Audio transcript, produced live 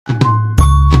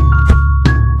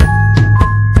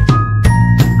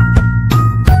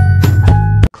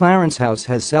Clarence House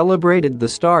has celebrated the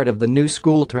start of the new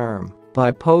school term by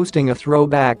posting a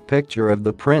throwback picture of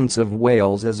the Prince of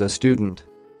Wales as a student.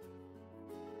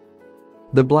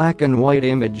 The black and white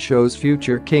image shows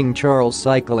future King Charles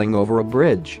cycling over a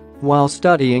bridge while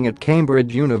studying at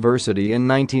Cambridge University in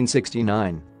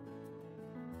 1969.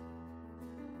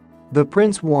 The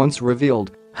prince once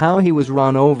revealed how he was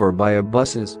run over by a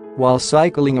buses while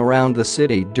cycling around the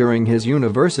city during his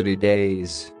university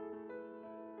days.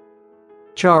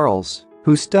 Charles,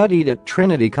 who studied at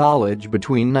Trinity College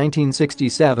between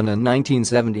 1967 and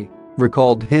 1970,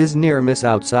 recalled his near miss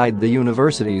outside the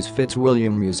university's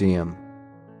Fitzwilliam Museum.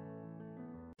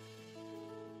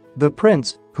 The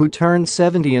prince, who turned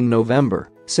 70 in November,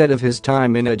 said of his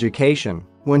time in education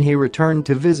when he returned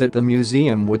to visit the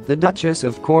museum with the Duchess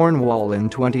of Cornwall in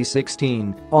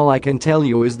 2016, "All I can tell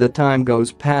you is that time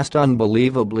goes past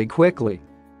unbelievably quickly.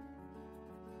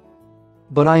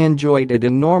 But I enjoyed it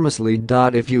enormously.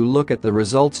 If you look at the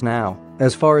results now,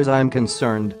 as far as I'm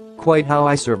concerned, quite how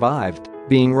I survived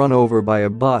being run over by a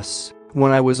bus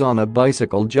when I was on a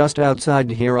bicycle just outside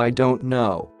here, I don't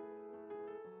know."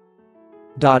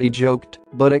 He joked,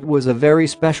 but it was a very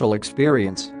special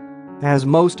experience. As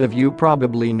most of you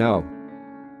probably know,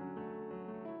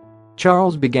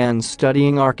 Charles began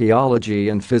studying archaeology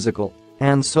and physical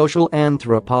and social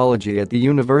anthropology at the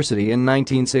university in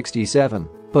 1967,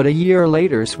 but a year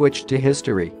later switched to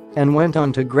history and went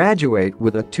on to graduate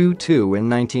with a 2:2 in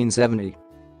 1970.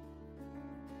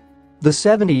 The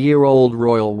 70-year-old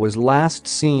royal was last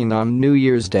seen on New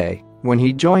Year's Day when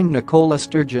he joined Nicola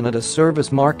Sturgeon at a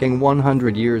service marking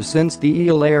 100 years since the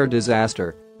Iolaire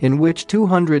disaster, in which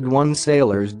 201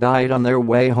 sailors died on their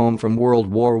way home from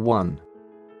World War I.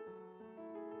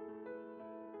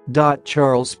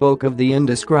 Charles spoke of the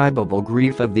indescribable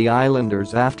grief of the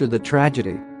islanders after the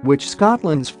tragedy, which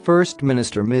Scotland's First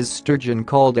Minister Ms Sturgeon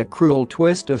called a cruel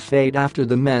twist of fate after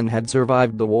the men had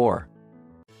survived the war.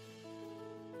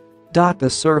 The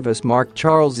service marked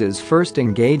Charles's first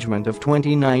engagement of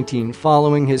 2019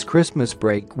 following his Christmas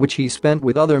break, which he spent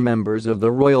with other members of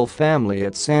the royal family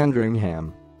at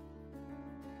Sandringham.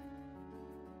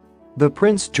 The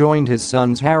prince joined his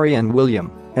sons Harry and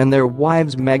William and their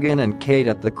wives Meghan and Kate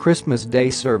at the Christmas Day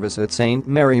service at St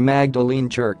Mary Magdalene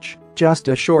Church, just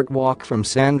a short walk from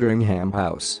Sandringham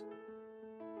House.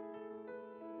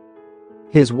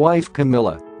 His wife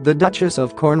Camilla, the Duchess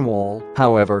of Cornwall,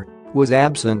 however, was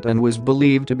absent and was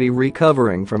believed to be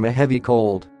recovering from a heavy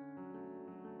cold.